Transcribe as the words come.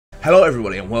Hello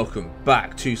everybody and welcome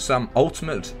back to some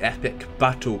Ultimate Epic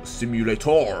Battle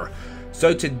Simulator.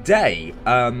 So today,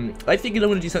 I think I'm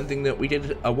going to do something that we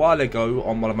did a while ago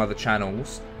on one of my other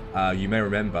channels. You may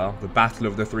remember, the Battle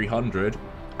of the 300.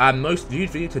 And most viewed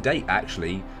video to date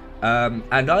actually.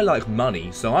 And I like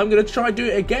money, so I'm going to try and do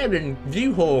it again and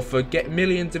view haul for get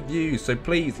millions of views. So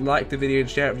please like the video and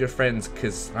share it with your friends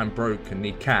because I'm broke and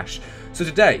need cash. So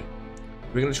today,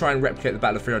 we're going to try and replicate the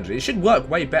Battle of 300. It should work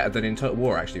way better than in Total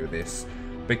War, actually, with this.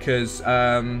 Because,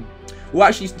 well,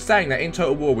 actually, saying that, in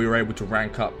Total War, we were able to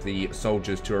rank up the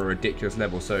soldiers to a ridiculous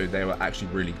level, so they were actually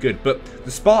really good. But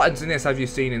the Spartans in this, as you've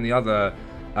seen in the other,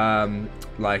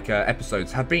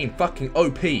 episodes, have been fucking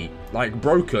OP. Like,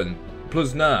 broken,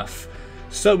 plus nerf.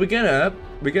 So we're gonna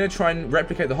try and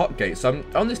replicate the hot gate. So I'm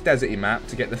on this deserty map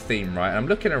to get the theme right, and I'm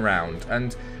looking around,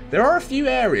 and there are a few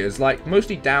areas, like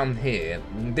mostly down here.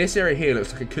 This area here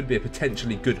looks like it could be a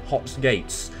potentially good hot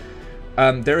gates.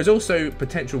 There is also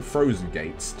potential frozen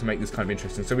gates to make this kind of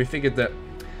interesting. So we figured that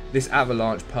this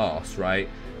avalanche pass, right?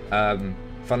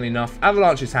 Funnily enough,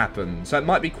 avalanches happen. So it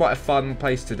might be quite a fun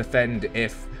place to defend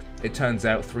if it turns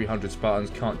out 300 Spartans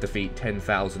can't defeat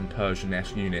 10,000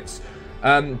 Persian-esque units.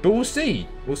 But we'll see.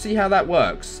 We'll see how that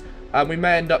works. We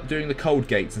may end up doing the cold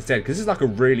gates instead, because this is like a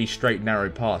really straight, narrow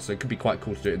pass, so it could be quite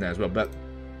cool to do it in there as well. But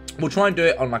we'll try and do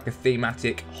it on like a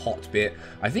thematic hot bit.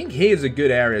 I think here's a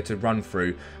good area to run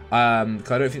through, because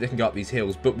I don't think they can go up these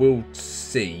hills, but we'll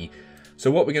see.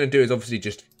 So what we're going to do is obviously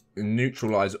just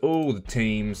neutralize all the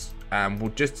teams, and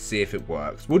we'll just see if it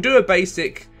works. We'll do a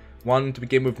basic one to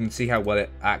begin with and see how well it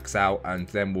acts out, and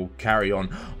then we'll carry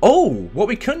on. Oh, what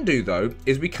we can do though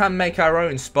is we can make our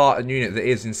own Spartan unit that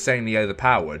is insanely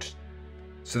overpowered.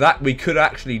 So that we could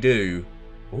actually do.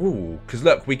 Ooh, because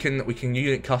look, we can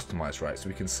unit customize, right? So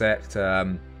we can select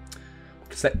the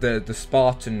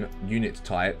Spartan unit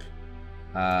type,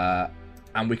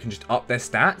 and we can just up their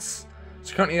stats.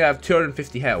 So currently they have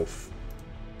 250 health.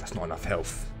 That's not enough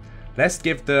health. Let's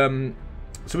give them.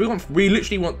 So we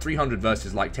literally want 300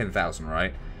 versus like 10,000,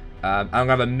 right? I'm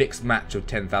gonna have a mixed match of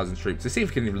 10,000 troops. Let's see if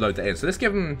we can even load that in. So let's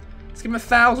give them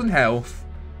 1,000 health,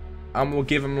 and we'll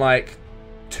give them like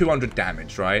 200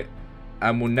 damage, right?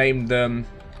 And we'll name them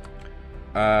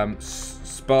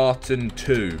Spartan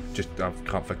 2. Just I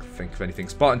can't think of anything.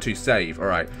 Spartan 2 save. All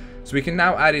right. So we can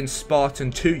now add in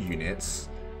Spartan 2 units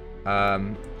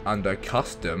under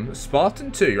custom.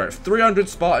 Spartan 2, right? 300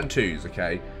 Spartan 2s.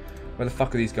 Okay. Where the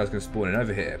fuck are these guys going to spawn in?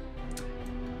 Over here.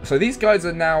 So these guys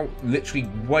are now literally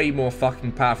way more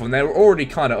fucking powerful, and they were already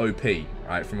kind of OP,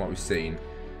 right? From what we've seen.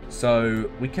 So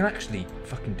we can actually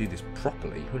fucking do this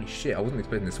properly. Holy shit, I wasn't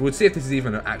expecting this. We'll see if this is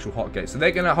even an actual hot gate. So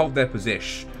they're going to hold their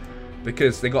position,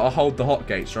 because they got to hold the hot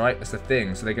gates, right? That's the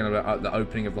thing. So they're going to at the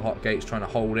opening of the hot gates, trying to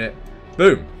hold it.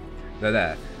 Boom. They're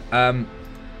there. And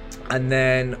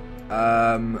then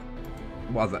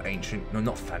what other ancient, no,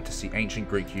 not fantasy, ancient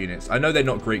Greek units. I know they're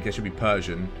not Greek, they should be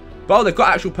Persian. But oh, they've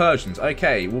got actual Persians.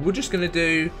 Okay, well, we're just going to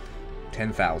do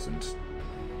 10,000.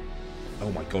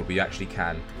 Oh my god, we actually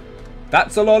can.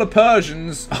 That's a lot of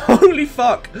Persians. Holy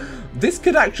fuck. This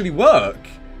could actually work.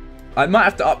 I might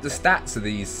have to up the stats of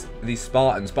these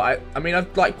Spartans, but I mean,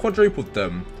 I've like quadrupled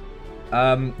them.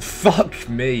 Fuck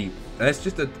me. Let's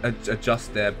just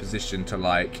adjust their position to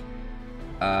like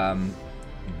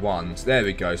ones. There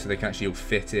we go, so they can actually all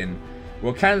fit in.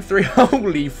 Well, can 3?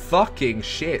 Holy fucking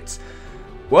shit.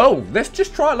 Well, let's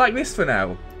just try it like this for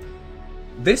now.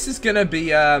 This is gonna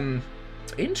be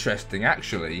interesting,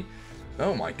 actually.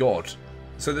 Oh my god.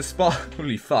 So the Spartan,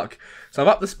 holy fuck. So I've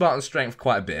upped the Spartan strength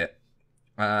quite a bit.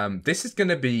 This is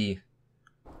gonna be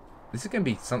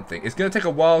something. It's gonna take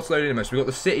a while to load in. So we've got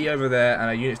the city over there and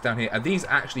our units down here. Are these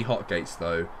actually hot gates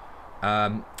though?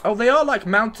 Oh, they are like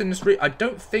mountain street. I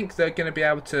don't think they're gonna be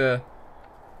able to.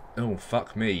 Oh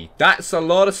fuck me. That's a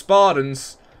lot of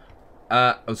Spartans.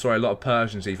 Oh sorry, a lot of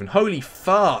Persians even. Holy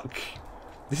fuck.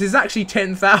 This is actually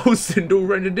 10,000 all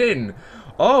rendered in.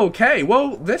 Oh, okay,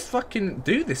 well, let's fucking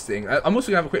do this thing. I'm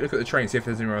also going to have a quick look at the train, see if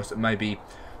there's anywhere else that may be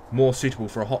more suitable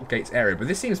for a hot gates area. But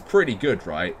this seems pretty good,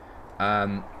 right?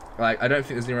 Like, I don't think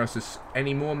there's anywhere else that's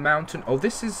any more mountain. Oh,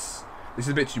 this is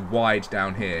a bit too wide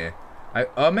down here.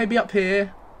 Maybe up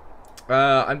here.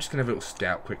 I'm just going to have a little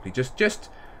scout quickly.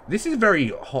 This is very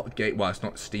hot gate. Well, it's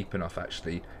not steep enough,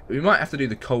 actually. We might have to do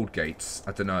the cold gates.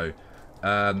 I don't know.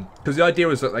 Because the idea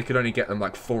was that they could only get them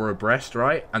like 4 abreast,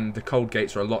 right? And the cold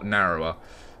gates are a lot narrower.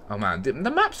 Oh man, the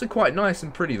maps are quite nice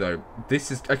and pretty though. This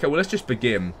is okay. Well, let's just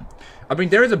begin. I mean,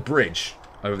 there is a bridge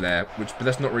over there, but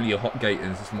that's not really a hot gate,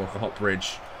 and it's more like a hot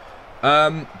bridge.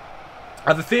 I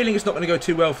have a feeling it's not going to go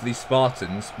too well for these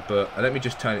Spartans, but let me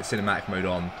just turn it cinematic mode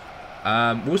on.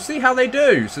 We'll see how they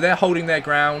do. So they're holding their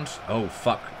ground. Oh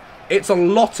fuck. It's a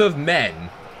lot of men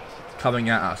coming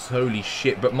at us. Holy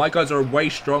shit. But my guys are way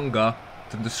stronger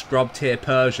than the scrub tier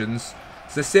Persians.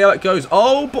 So let's see how it goes.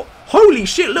 Oh, but holy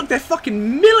shit. Look, they're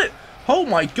fucking Oh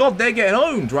my god, they're getting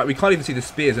owned. Right, we can't even see the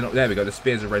spears. There we go. The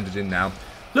spears are rendered in now.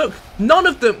 Look, none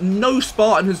of them, no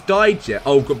Spartan has died yet.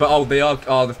 Oh, but oh, they are.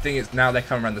 Oh, the thing is, now they're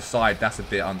coming around the side. That's a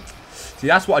bit, see,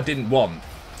 that's what I didn't want.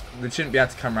 They shouldn't be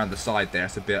able to come around the side there.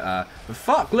 That's a bit, but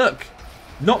fuck, look.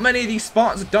 Not many of these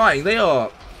Spartans are dying. They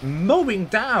are mowing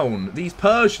down these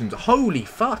Persians. Holy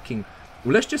fucking.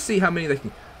 Well, let's just see how many they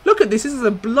can. Look at this. This is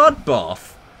a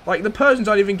bloodbath. Like, the Persians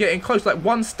aren't even getting close. Like,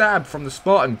 one stab from the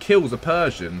Spartan kills a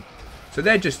Persian. So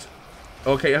they're just...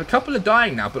 Okay, a couple are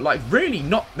dying now, but, like, really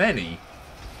not many.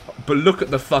 But look at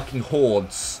the fucking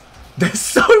hordes. There's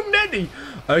so many.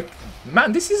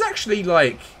 Man, this is actually,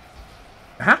 like,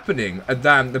 happening.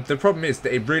 Damn, the problem is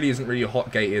that it really isn't really a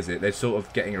hot gate, is it? They're sort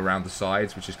of getting around the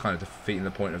sides, which is kind of defeating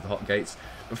the point of the hot gates.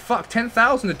 But fuck,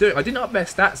 10,000 are doing... I didn't up their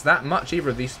stats that much, either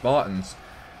of these Spartans.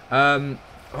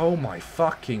 Oh my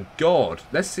fucking god.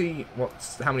 Let's see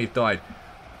how many have died.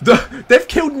 They've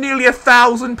killed nearly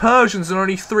 1,000 Persians and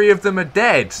only 3 of them are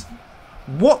dead.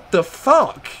 What the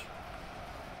fuck?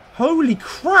 Holy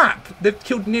crap. They've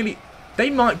killed nearly... They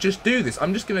might just do this.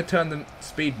 I'm just going to turn the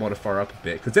speed modifier up a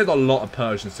bit, because there's a lot of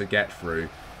Persians to get through.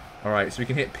 Alright, so we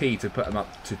can hit P to put them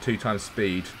up to 2 times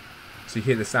speed. So you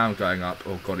hear the sound going up.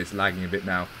 Oh god, it's lagging a bit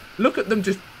now. Look at them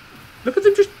just... Look at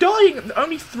them just dying.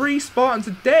 Only 3 Spartans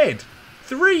are dead.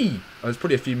 3! Oh, there's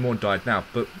probably a few more died now,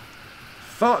 but...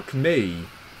 Fuck me.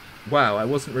 Wow, I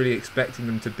wasn't really expecting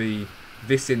them to be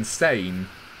this insane.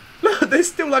 Look, they're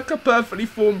still like a perfectly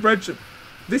formed regiment.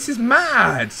 This is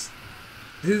mad.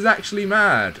 This is actually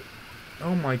mad.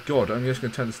 Oh my god, I'm just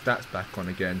going to turn the stats back on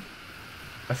again.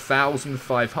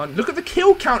 1,500. Look at the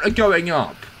kill counter going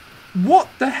up. What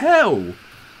the hell?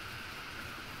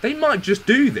 They might just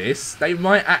do this. They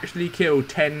might actually kill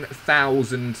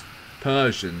 10,000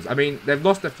 Persians. I mean, they've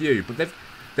lost a few, but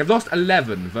they've lost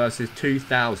 11 versus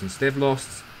 2,000. So they've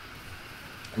lost,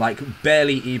 like,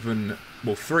 barely even...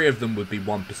 Well, 3 of them would be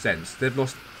 1%. So they've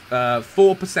lost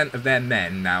 4% of their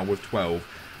men now with 12.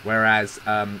 Whereas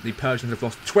the Persians have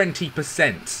lost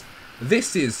 20%.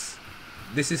 This is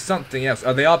something else.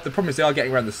 Oh, the problem is they are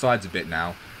getting around the sides a bit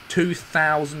now.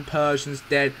 2,000 Persians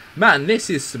dead. Man, this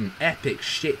is some epic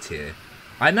shit here.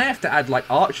 I may have to add, like,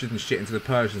 archers and shit into the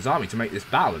Persians' army to make this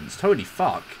balanced. Holy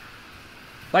fuck.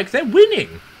 Like, they're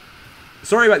winning.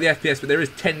 Sorry about the FPS, but there is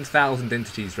 10,000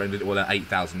 entities rendered, well,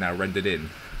 8,000 now rendered in.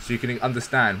 So you can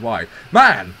understand why.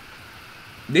 Man,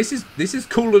 this is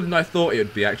cooler than I thought it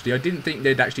would be, actually. I didn't think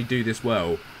they'd actually do this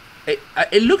well.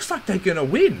 It looks like they're going to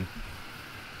win.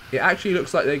 It actually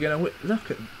looks like they're going to win.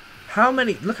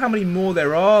 Look how many more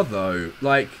there are, though.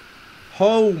 Like,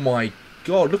 oh my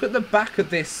god, look at the back of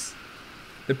this.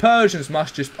 The Persians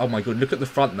must just... Oh my god, look at the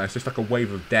front there. It's just like a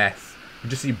wave of death. You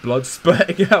just see blood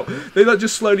spurting out. They're like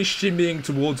just slowly shimmying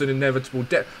towards an inevitable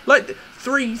death. Like,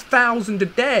 3,000 are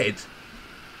dead.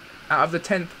 Out of the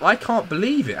 10th... I can't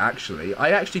believe it, actually.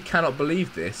 I actually cannot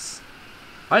believe this.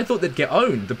 I thought they'd get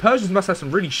owned. The Persians must have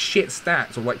some really shit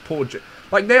stats, or like poor...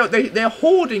 Like, they're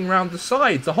hoarding around the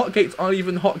sides. The hot gates aren't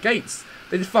even hot gates.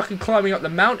 They're just fucking climbing up the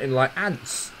mountain like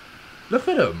ants. Look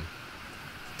at them.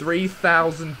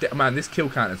 3,000... Man, this kill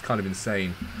count is kind of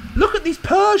insane. Look at these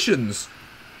Persians.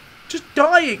 Just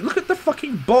dying. Look at the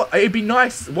fucking bot. It'd be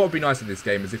nice... What would be nice in this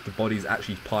game is if the bodies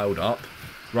actually piled up,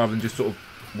 rather than just sort of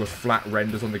with flat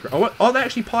renders on the ground. Oh, are they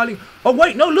actually piling... Oh,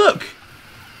 wait, no, look.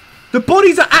 The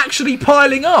bodies are actually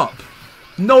piling up.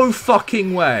 No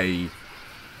fucking way.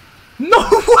 No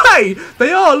way.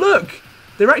 They are, look.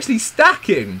 They're actually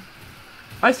stacking.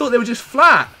 I thought they were just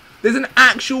flat. There's an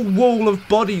actual wall of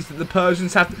bodies that the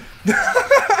Persians have.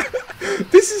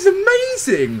 This is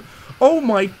amazing. Oh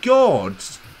my god.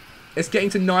 It's getting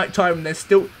to night time and there's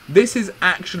still... This is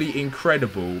actually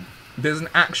incredible. There's an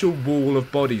actual wall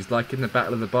of bodies like in the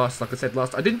Battle of the Bastards, like I said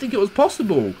last. I didn't think it was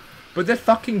possible. But they've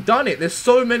fucking done it. There's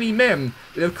so many men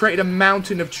that have created a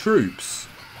mountain of troops.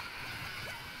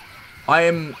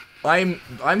 I'm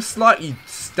slightly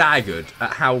staggered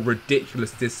at how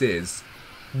ridiculous this is.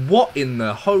 What in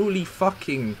the holy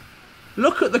fucking...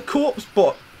 Look at the corpse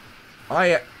bot.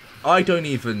 I don't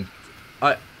even...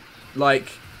 Like...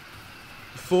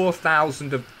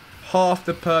 4,000 of... Half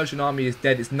the Persian army is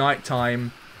dead. It's night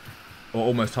time. Or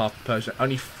almost half the Persian.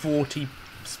 Only 40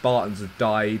 Spartans have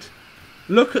died.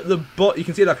 Look at the bot. You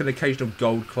can see like an occasional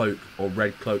gold cloak or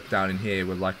red cloak down in here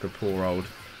with like a poor old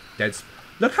dead...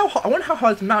 Look how high... I wonder how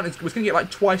high the mountain is. It's going to get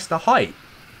like twice the height.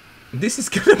 This is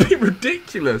going to be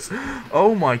ridiculous.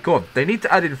 Oh my god. They need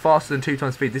to add in faster than 2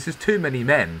 times speed. This is too many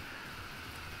men.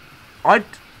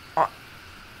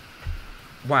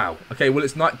 Wow. Okay, well,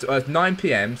 it's 9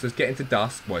 p.m, so it's getting to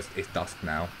dusk. Well, it's dusk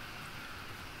now.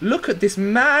 Look at this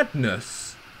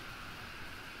madness.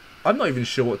 I'm not even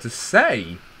sure what to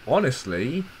say,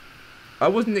 honestly. I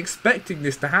wasn't expecting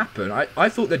this to happen. I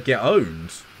thought they'd get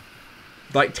owned.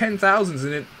 Like, 10,000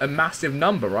 is a massive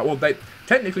number, right? Well,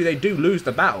 technically they do lose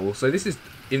the battle, so this is,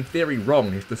 in theory,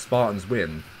 wrong if the Spartans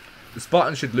win. The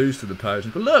Spartans should lose to the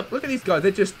Persians. But look at these guys.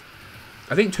 They're just...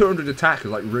 I think 200 attack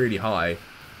is, like, really high.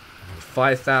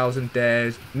 5,000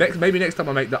 dead. Maybe next time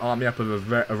I make the army up of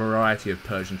a variety of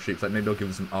Persian troops. Like, maybe I'll give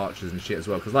them some archers and shit as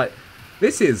well. Because, like,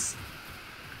 this is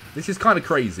kind of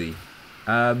crazy.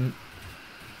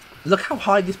 Look how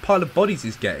high this pile of bodies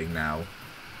is getting now.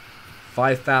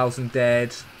 5,000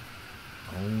 dead.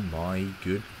 Oh my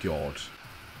good god.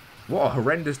 What a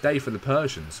horrendous day for the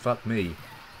Persians. Fuck me.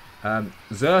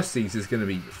 Xerxes is going to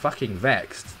be fucking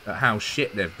vexed at how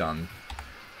shit they've done.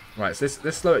 Right, so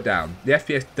let's slow it down. The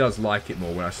FPS does like it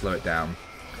more when I slow it down.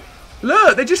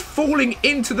 Look, they're just falling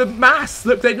into the mass.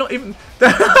 Look, they're not even...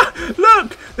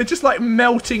 Look, they're just like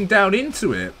melting down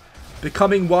into it.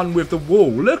 Becoming one with the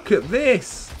wall. Look at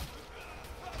this.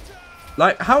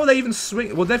 Like, how are they even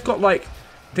swinging? Well, they've got, like,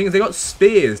 things. They got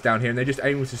spears down here, and they're just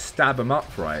aiming to stab them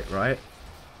upright, right?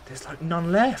 There's, like,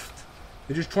 none left.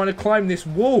 They're just trying to climb this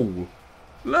wall.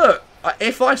 Look,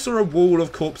 if I saw a wall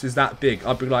of corpses that big,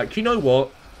 I'd be like, you know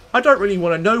what? I don't really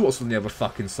want to know what's on the other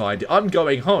fucking side. I'm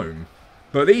going home.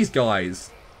 But these guys,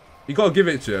 you got to give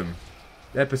it to them.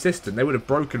 They're persistent. They would have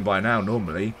broken by now,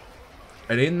 normally.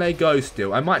 And in they go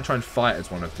still. I might try and fight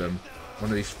as one of them.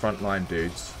 One of these frontline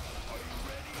dudes.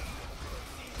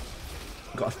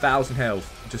 Got 1,000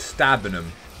 health. Just stabbing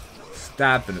them.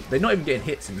 Stabbing them. They're not even getting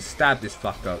hits in. Stab this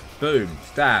fucker. Boom.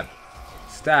 Stab.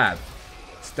 Stab.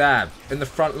 Stab. In the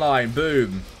front line.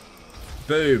 Boom.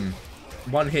 Boom.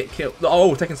 One hit kill.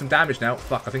 Oh, taking some damage now.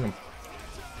 Fuck, I think I'm...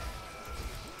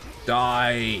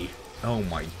 Die. Oh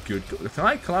my good god.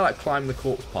 Can I like climb the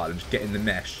corpse pile and just get in the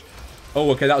mesh? Oh,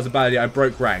 okay, that was a bad idea. I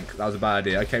broke rank. That was a bad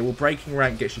idea. Okay, well, breaking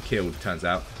rank gets you killed, turns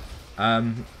out.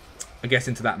 I guess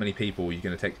into that many people you're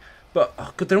going to take... But,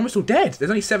 oh god, they're almost all dead.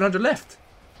 There's only 700 left.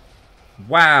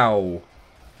 Wow.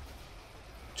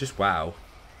 Just wow.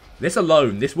 This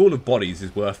alone, this wall of bodies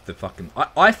is worth the fucking...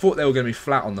 I thought they were going to be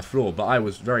flat on the floor, but I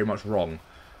was very much wrong.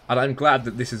 And I'm glad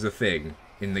that this is a thing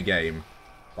in the game.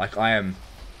 Like, I'm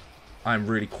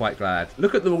really quite glad.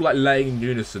 Look at them all, like, laying in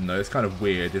unison, though. It's kind of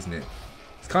weird, isn't it?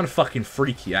 It's kind of fucking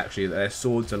freaky, actually, that their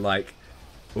swords are, like,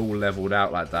 all leveled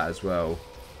out like that as well.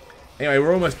 Anyway,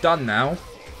 we're almost done now.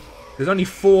 There's only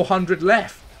 400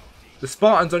 left. The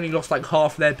Spartans only lost, like,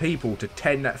 half their people to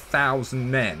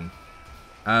 10,000 men.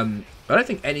 I don't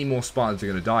think any more Spartans are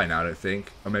going to die now, I don't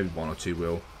think. Or maybe one or two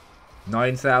will.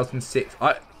 9,006.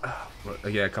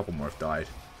 Yeah, a couple more have died.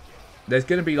 There's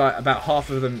going to be, like, about half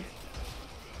of them.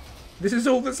 This is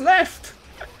all that's left.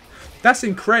 That's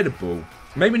incredible.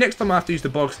 Maybe next time I have to use the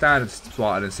bog standard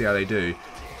Spartan and see how they do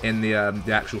in the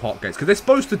actual hotgates. Because they're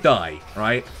supposed to die,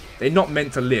 right? They're not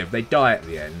meant to live. They die at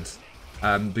the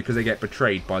end. Because they get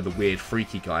betrayed by the weird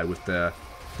freaky guy with the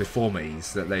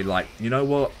deformities that they like, you know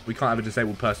what? We can't have a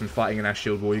disabled person fighting in our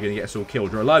shield wall. You're going to get us all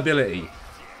killed. You're a liability.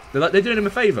 They're doing him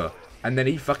a favour. And then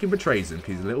he fucking betrays him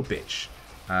because he's a little bitch.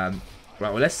 Right,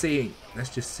 well, let's see. Let's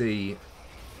just see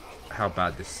how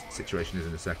bad this situation is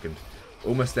in a second.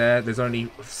 Almost there. There's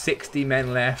only 60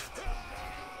 men left.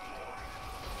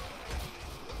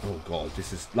 Oh, God.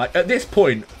 This is... Like, at this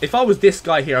point, if I was this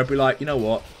guy here, I'd be like, you know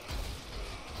what?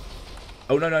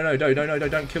 Oh, no,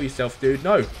 don't kill yourself, dude.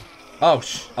 No. Oh,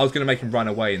 I was going to make him run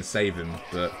away and save him,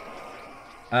 but...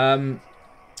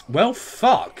 well,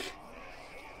 fuck.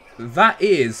 That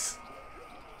is,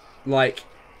 like,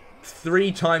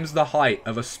 3 times the height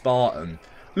of a Spartan.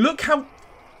 Look how...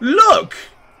 Look!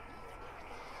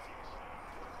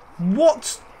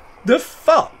 What the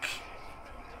fuck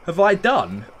have I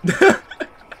done?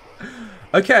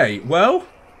 Okay, well...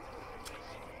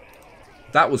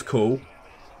 That was cool.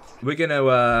 We're gonna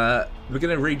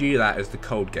redo that as the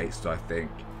Cold Gates, I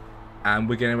think, and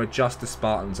we're gonna adjust the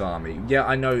Spartans' army. Yeah,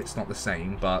 I know it's not the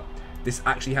same, but this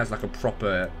actually has like a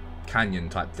proper canyon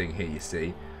type thing here. You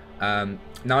see. Now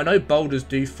I know boulders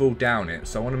do fall down it,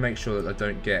 so I want to make sure that I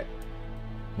don't get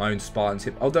my own Spartans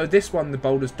hit. Although this one, the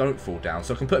boulders don't fall down,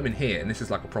 so I can put them in here, and this is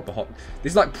like a proper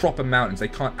This is like proper mountains. They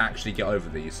can't actually get over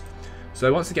these.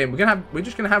 So once again, we're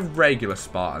just gonna have regular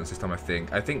Spartans this time. I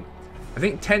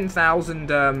think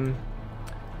 10,000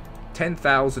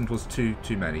 10,000 was too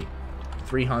many.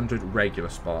 300 regular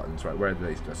Spartans. Right, where are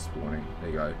these guys spawning? There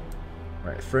you go.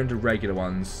 Right, 300 regular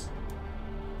ones.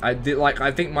 I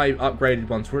think my upgraded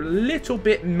ones were a little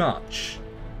bit much.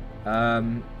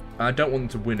 I don't want them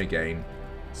to win again.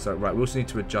 So, right, we also need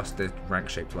to adjust their rank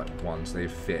shape to like 1 so they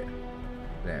fit.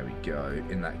 There we go,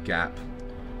 in that gap.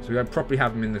 So we're going to properly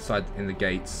have them in the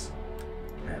gates.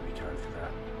 There we go, for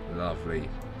that. Lovely.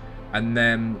 And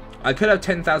then, I could have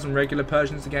 10,000 regular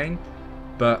Persians again,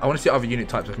 but I want to see other unit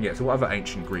types I can get. So what other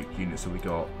ancient Greek units have we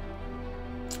got?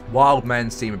 Wild men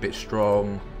seem a bit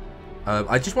strong.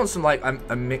 I just want some, like,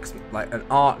 a mix, like, an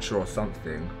archer or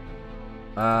something.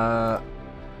 What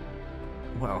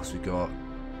else we got?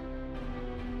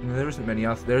 No, there isn't many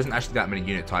other. There isn't actually that many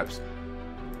unit types.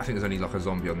 I think there's only like a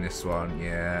zombie on this one.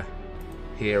 Yeah.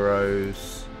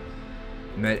 Heroes.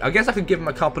 I guess I could give them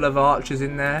a couple of archers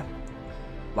in there.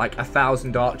 Like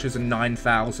 1,000 archers and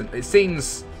 9,000. It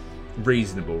seems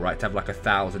reasonable, right? To have like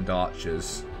 1,000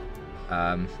 archers.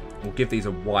 We'll give these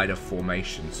a wider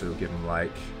formation. So we'll give them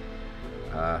like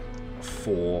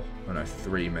 4. Oh no,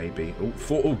 3 maybe. Oh,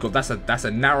 4. Oh god, that's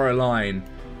a narrow line.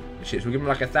 Shit. So we'll give them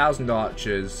like 1,000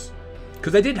 archers.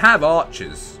 Because they did have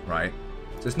archers, right?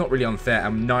 So it's not really unfair.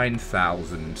 And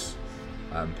 9,000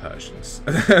 Persians.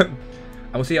 And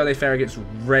we'll see how they fare against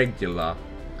regular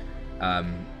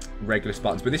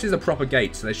Spartans. But this is a proper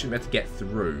gate, so they shouldn't be able to get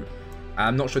through.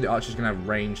 I'm not sure the archers are going to have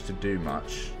range to do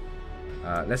much.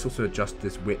 Let's also adjust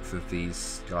this width of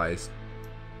these guys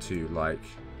to like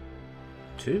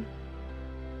 2?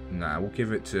 Nah, we'll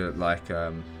give it to like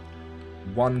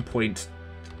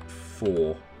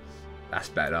 1.4. That's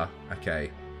better. Okay.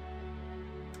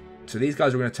 So these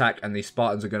guys are going to attack and the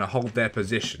Spartans are going to hold their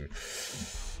position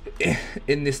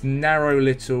in this narrow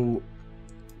little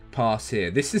pass here.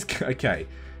 This is... Okay.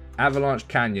 Avalanche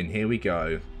Canyon. Here we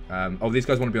go. Oh, these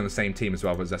guys want to be on the same team as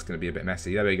well, but that's going to be a bit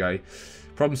messy. There we go.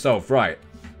 Problem solved. Right.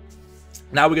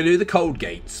 Now we're going to do the cold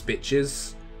gates,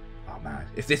 bitches. Oh, man.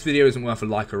 If this video isn't worth a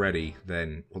like already,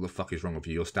 then what the fuck is wrong with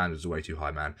you? Your standards are way too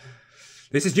high, man.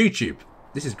 This is YouTube.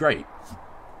 This is great.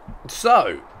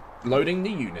 So, loading the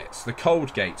units. The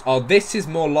cold gates. Oh, this is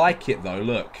more like it, though.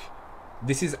 Look.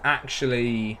 This is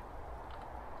actually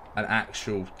an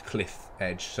actual cliff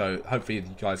edge. So, hopefully you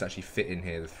guys actually fit in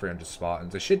here, the 300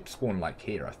 Spartans. They should spawn, like,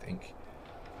 here, I think.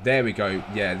 There we go.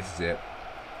 Yeah, this is it.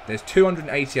 There's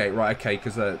 288. Right, okay,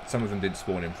 because some of them didn't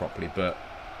spawn in properly, but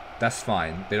that's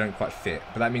fine. They don't quite fit.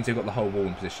 But that means they've got the whole wall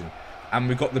in position. And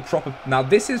we've got the proper... Now,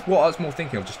 this is what I was more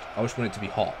thinking of. I just want it to be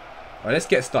hot. Alright, let's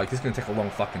get started. This is going to take a long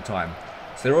fucking time.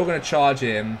 So they're all going to charge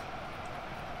in.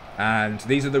 And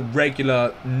these are the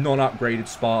regular, non-upgraded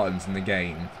Spartans in the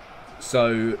game.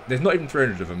 So there's not even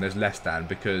 300 of them. There's less than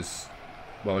because,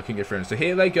 well, I couldn't get 300. So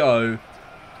here they go.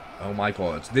 Oh my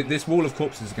god. This wall of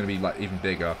corpses is going to be like even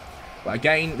bigger. But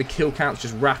again, the kill count's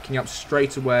just racking up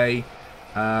straight away.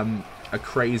 A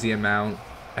crazy amount.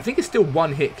 I think it's still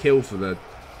one hit kill for the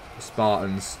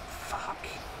Spartans. Fuck.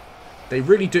 They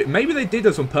really do. Maybe they did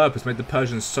this on purpose, made the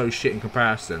Persians so shit in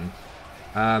comparison.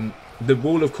 The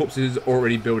wall of corpses is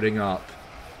already building up.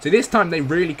 So this time they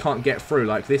really can't get through.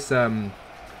 Like this,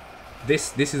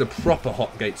 this is a proper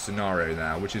hot gate scenario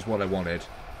now, which is what I wanted.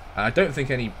 I don't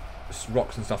think any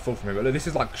rocks and stuff fall from here, but look, this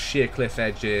is like sheer cliff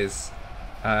edges.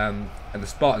 And the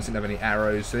Spartans didn't have any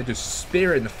arrows, so they're just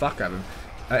spearing the fuck out of them.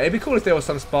 It'd be cool if there were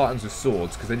some Spartans with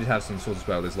swords, because they did have some swords as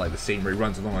well. There's like the scene where he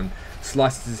runs along and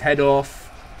slices his head off.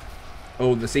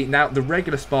 Oh, now the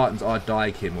regular Spartans are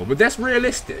dying here more, but that's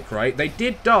realistic, right? They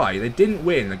did die. They didn't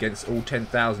win against all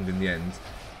 10,000 in the end.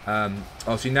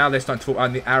 Oh, see, now they're starting to fall,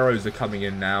 and the arrows are coming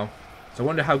in now. So I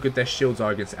wonder how good their shields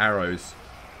are against arrows.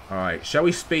 Alright, shall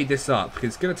we speed this up? Because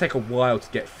it's going to take a while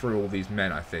to get through all these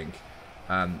men, I think.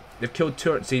 They've killed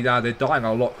 200. See, now they're dying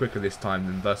a lot quicker this time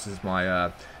than versus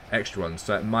my extra ones.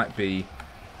 So it might be...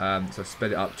 so I've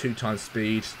sped it up 2 times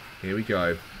speed. Here we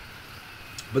go.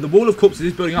 But the wall of corpses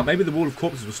is building up. Maybe the wall of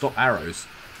corpses will stop arrows.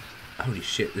 Holy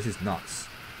shit, this is nuts.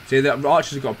 See, the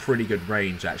archers have got a pretty good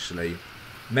range, actually.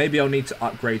 Maybe I'll need to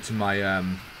upgrade to my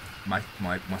my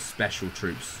special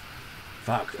troops.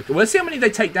 Fuck. Okay, well, let's see how many they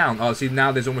take down. Oh, see,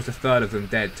 now there's almost a third of them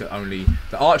dead to only...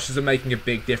 The archers are making a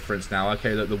big difference now.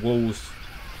 Okay, look, the wall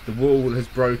has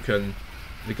broken.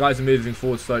 The guys are moving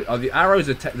forward slowly. Oh, the arrows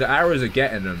are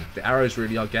getting them. The arrows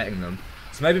really are getting them.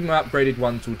 So maybe my upgraded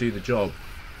ones will do the job.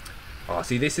 Oh,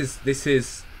 see, this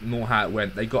is more how it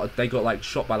went. They got like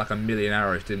shot by like 1,000,000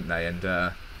 arrows, didn't they? And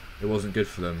it wasn't good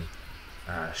for them.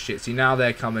 Shit. See, now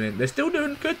they're coming in. They're still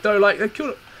doing good though. Like they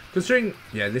killed. Considering,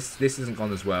 yeah, this hasn't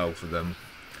gone as well for them.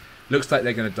 Looks like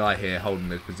they're going to die here, holding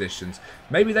those positions.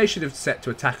 Maybe they should have set to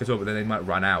attack as well, but then they might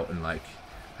run out. And like,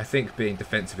 I think being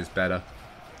defensive is better.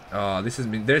 Oh, this has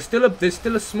been. There's still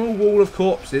a small wall of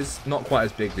corpses. Not quite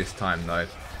as big this time though.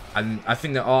 And I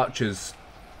think the archers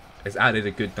has added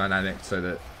a good dynamic so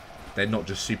that they're not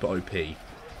just super OP.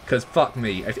 Because fuck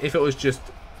me, if it was just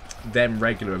them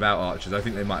regular without archers, I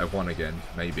think they might have won again,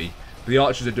 maybe. But the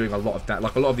archers are doing a lot of that.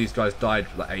 Like, a lot of these guys died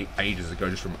like ages ago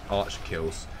just from archer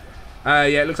kills. Yeah,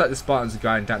 it looks like the Spartans are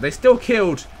going down. They still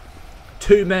killed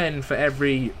 2 men for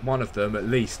every one of them, at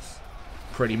least.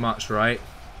 Pretty much, right?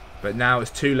 But now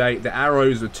it's too late. The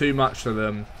arrows are too much for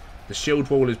them. The shield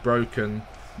wall is broken.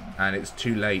 And it's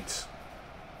too late.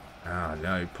 Oh,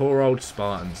 no. Poor old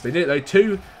Spartans. They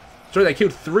killed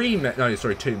 3 men. No,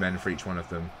 sorry, 2 men for each one of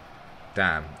them.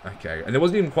 Damn. Okay. And there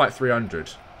wasn't even quite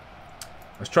 300.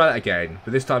 Let's try that again.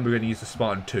 But this time we're going to use the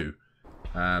Spartan 2.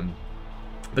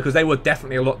 Because they were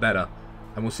definitely a lot better.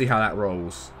 And we'll see how that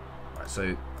rolls. Right,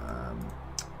 so,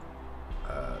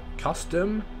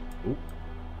 custom. Ooh.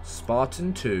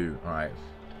 Spartan 2. Alright.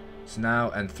 So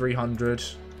now, and 300.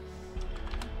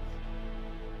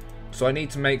 So I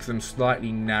need to make them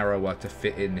slightly narrower to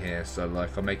fit in here. So,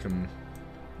 like, I'll make them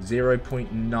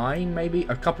 0.9, maybe?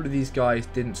 A couple of these guys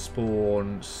didn't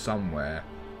spawn somewhere.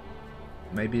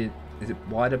 Maybe, is it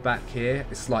wider back here?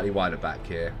 It's slightly wider back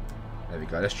here. There we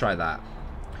go. Let's try that.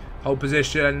 Hold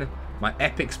position. My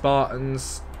epic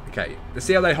Spartans. Okay, let's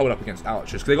see how they hold up against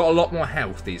archers. Because they've got a lot more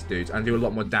health, these dudes, and do a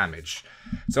lot more damage.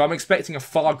 So I'm expecting a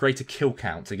far greater kill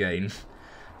count again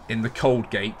in the cold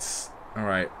gates.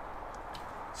 Alright.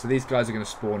 So these guys are going to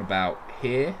spawn about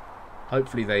here.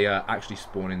 Hopefully they actually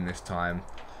spawn in this time.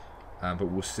 But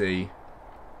we'll see.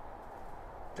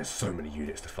 There's so many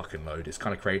units to fucking load. It's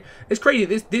kind of crazy. It's crazy.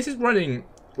 This is running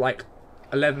like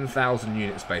 11,000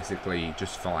 units basically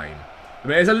just fine. I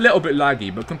mean, it's a little bit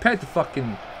laggy, but compared to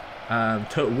fucking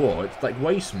Total War, it's like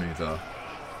way smoother.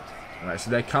 Alright, so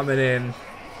they're coming in.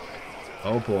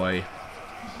 Oh boy.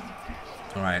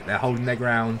 Alright, they're holding their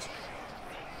ground.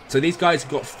 So these guys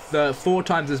have got 4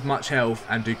 times as much health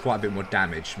and do quite a bit more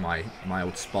damage, my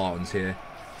old Spartans here.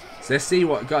 So let's see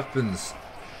what happens.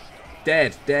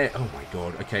 Dead. Oh my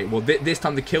god. Okay, well this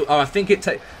time the kill. Oh, I think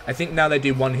now they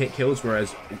do 1-hit kills,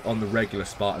 whereas on the regular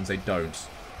Spartans they don't.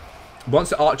 Once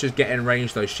the archers get in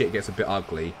range, though, shit gets a bit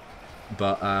ugly.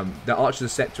 But the archers are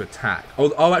set to attack.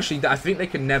 Oh, actually, I think they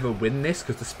can never win this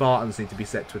because the Spartans need to be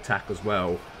set to attack as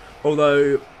well.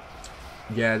 Although,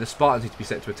 yeah, the Spartans need to be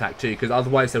set to attack too, because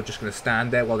otherwise they're just going to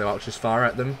stand there while the archers fire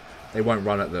at them. They won't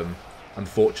run at them,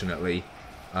 unfortunately.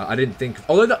 I didn't think...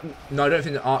 Although, no, I don't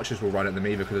think the archers will run at them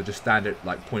either, because they'll just stand at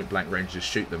like point-blank range, just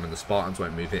shoot them, and the Spartans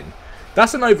won't move in.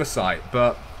 That's an oversight,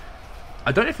 but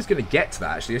I don't know if it's going to get to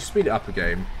that, actually. Let's speed it up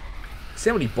again. See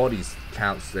how many bodies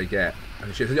counts they get.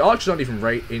 And shit. So the archers aren't even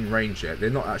in range yet. They're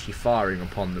not actually firing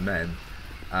upon the men.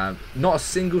 Not a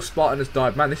single Spartan has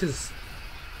died. Man, this is...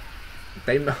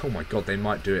 Oh my god, they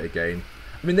might do it again.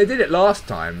 I mean, they did it last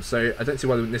time, so I don't see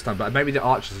why they wouldn't this time. But maybe the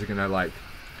archers are going to, like,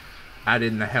 add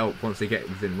in the help once they get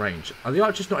within range. Are the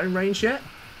archers not in range yet?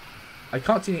 I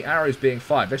can't see any arrows being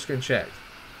fired. Let's go and check.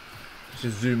 Let's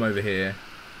just zoom over here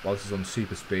while this is on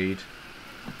super speed.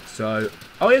 So,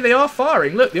 oh yeah, they are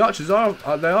firing. Look, the archers they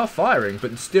are firing,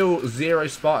 but still 0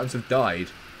 Spartans have died.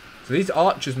 So these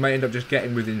archers may end up just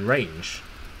getting within range.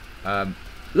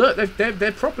 Look,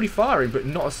 they're properly firing, but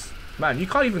not as... Man, you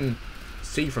can't even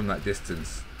see from that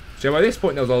distance. So by this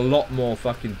point, there was a lot more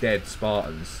fucking dead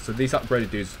Spartans. So these upgraded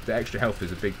dudes, the extra health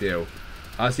is a big deal.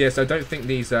 So yeah, so I don't think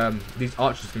these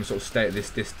archers can sort of stay at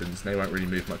this distance. They won't really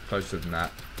move much closer than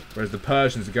that. Whereas the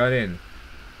Persians are going in.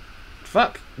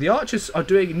 Fuck, the archers are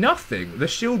doing nothing. The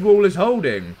shield wall is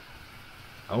holding.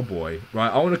 Oh boy. Right,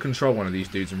 I want to control one of these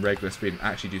dudes in regular speed and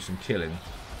actually do some killing.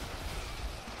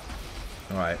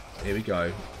 Alright, here we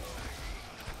go.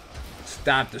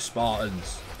 Stab the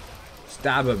Spartans.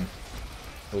 Stab them.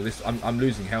 Oh, I'm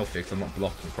losing health here because I'm not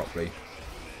blocking properly.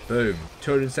 Boom.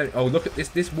 270. Oh, look at this.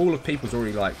 This wall of people's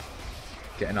already, like,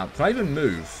 getting up. Can I even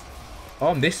move? Oh,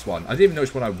 I'm this one. I didn't even know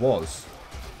which one I was.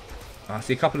 I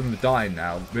see a couple of them are dying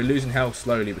now. We're losing health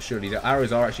slowly but surely. The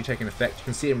arrows are actually taking effect. You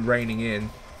can see them raining in.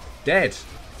 Dead.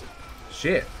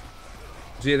 Shit.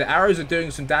 So yeah, the arrows are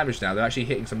doing some damage now. They're actually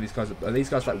hitting some of these guys. Are these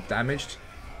guys like damaged?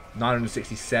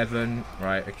 967.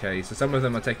 Right, okay. So some of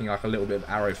them are taking like a little bit of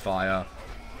arrow fire.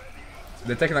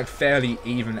 They're taking like fairly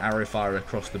even arrow fire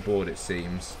across the board, it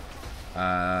seems.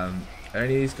 Are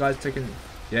any of these guys taking...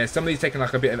 Yeah, some of these taking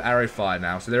like a bit of arrow fire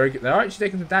now. So they're actually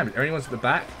taking some damage. Are anyone at the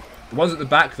back? The ones at the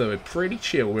back, though, are pretty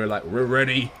chill. We're like, we're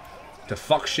ready to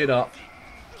fuck shit up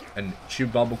and chew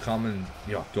bubblegum and...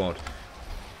 Oh, God.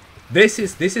 This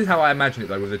is how I imagine it,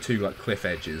 though, with the 2, like, cliff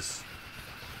edges.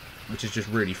 Which is just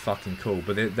really fucking cool.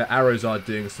 But the arrows are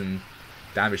doing some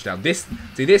damage now.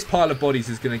 See, this pile of bodies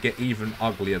is going to get even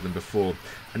uglier than before.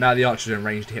 And now the archers are in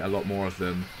range to hit a lot more of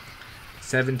them.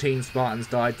 17 Spartans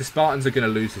died. The Spartans are going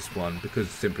to lose this one because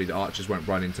simply the archers won't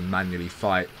run in to manually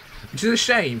fight. Which is a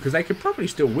shame, because they could probably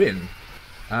still win.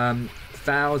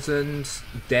 1,000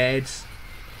 dead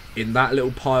in that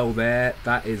little pile there.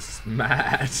 That is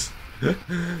mad.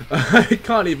 I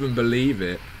can't even believe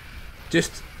it.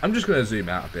 I'm just gonna zoom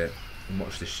out a bit and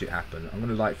watch this shit happen. I'm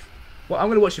gonna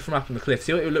watch it from up on the cliff.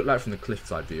 See what it would look like from the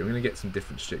cliffside view. I'm gonna get some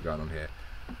different shit going on here.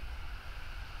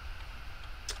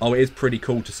 Oh, it is pretty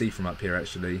cool to see from up here,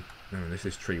 actually. Oh,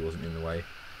 this tree wasn't in the way.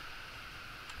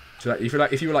 So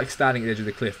if you were like standing at the edge of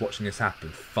the cliff watching this happen,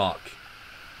 fuck.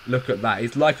 Look at that.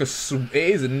 It's like it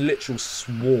is a literal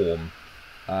swarm.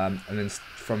 And then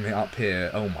from up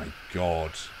here, oh my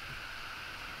god.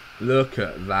 Look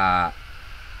at that.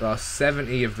 There are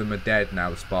 70 of them are dead now,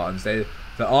 the Spartans. The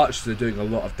archers are doing a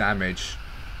lot of damage.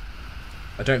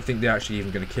 I don't think they're actually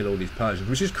even going to kill all these Persians,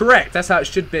 which is correct. That's how it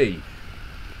should be.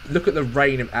 Look at the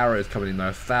rain of arrows coming in, though.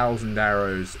 1,000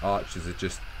 arrows. Archers are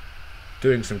just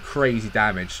doing some crazy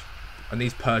damage. And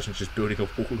these Persians just building a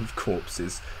wall of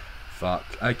corpses. Fuck.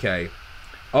 Okay.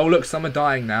 Oh, look, some are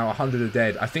dying now. 100 are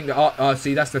dead. I think that...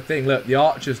 see, that's the thing. Look, the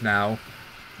archers now...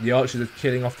 The archers are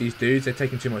killing off these dudes. They're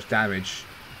taking too much damage.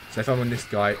 So if I'm on this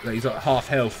guy, he's got half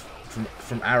health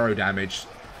from arrow damage.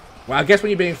 Well, I guess when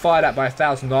you're being fired at by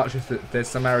 1,000 archers, there's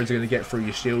some arrows are going to get through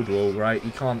your shield wall, right?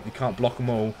 You can't block them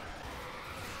all.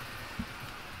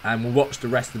 And we'll watch the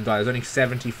rest of them die. There's only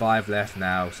 75 left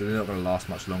now, so they're not going to last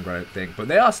much longer, I don't think. But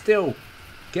they are still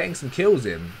getting some kills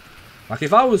in. Like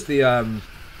if I was the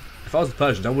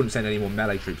Persians, I wouldn't send any more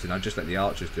melee troops in. I'd just let the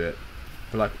archers do it.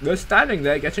 But like they're standing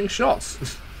there getting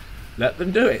shots. Let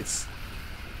them do it.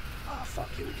 Fuck,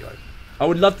 here we go. I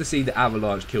would love to see the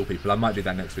avalanche kill people. I might do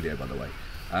that next video, by the way.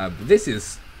 But this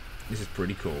is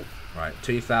pretty cool. Right,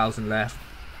 2,000 left.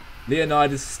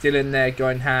 Leonidas is still in there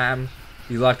going ham.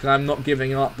 He's like, I'm not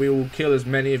giving up. We will kill as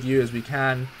many of you as we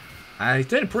can. And he's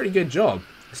doing a pretty good job.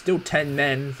 Still 10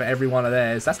 men for every one of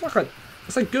theirs. That's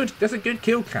a good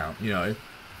kill count, you know.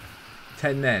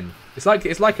 10 men. It's like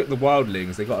at the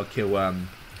wildlings. They got to kill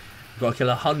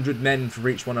 100 men for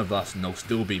each one of us, and there'll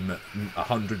still be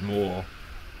 100 more,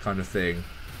 kind of thing,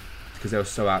 because they were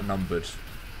so outnumbered.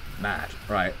 Mad,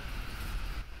 right?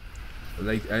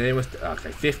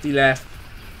 Okay, 50 left.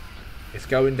 It's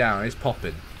going down. It's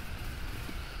popping.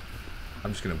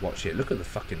 I'm just gonna watch it. Look at the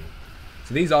fucking.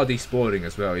 So these are despawning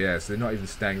as well, yeah. So they're not even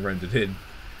staying rendered in.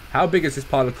 How big is this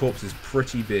pile of corpses?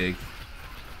 Pretty big.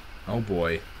 Oh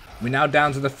boy. We're now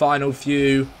down to the final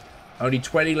few. Only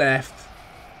 20 left.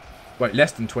 Wait,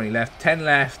 less than 20 left. 10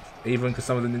 left, even because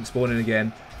some of them didn't spawn in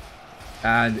again.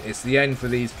 And it's the end for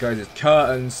these guys. It's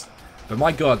curtains. But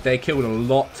my god, they killed a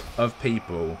lot of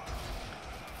people.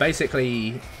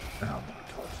 Basically, oh my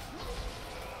god.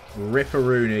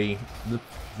 Ripperoonie,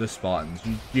 the Spartans.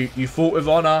 You fought with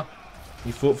honor.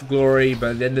 You fought for glory.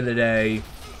 But at the end of the day,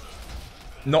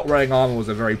 not wearing armor was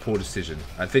a very poor decision.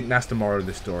 I think that's the moral of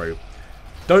this story.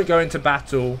 Don't go into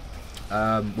battle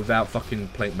without fucking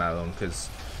plate mail on, because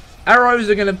arrows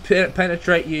are going to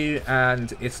penetrate you,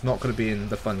 and it's not going to be in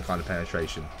the fun kind of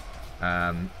penetration.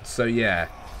 So yeah,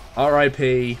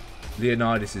 R.I.P.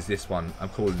 Leonidas is this one. I'm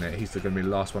calling it. He's going to be the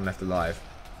last one left alive.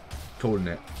 Calling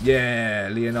it. Yeah,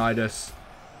 Leonidas.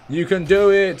 You can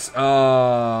do it.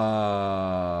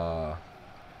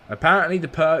 Apparently the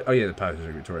Persians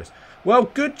are victorious. Well,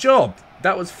 good job.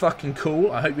 That was fucking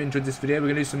cool. I hope you enjoyed this video. We're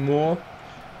going to do some more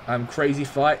crazy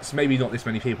fights. Maybe not this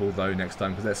many people, though, next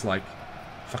time, because that's, like,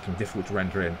 fucking difficult to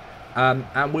render in.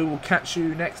 And we will catch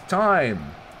you next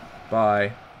time.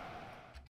 Bye.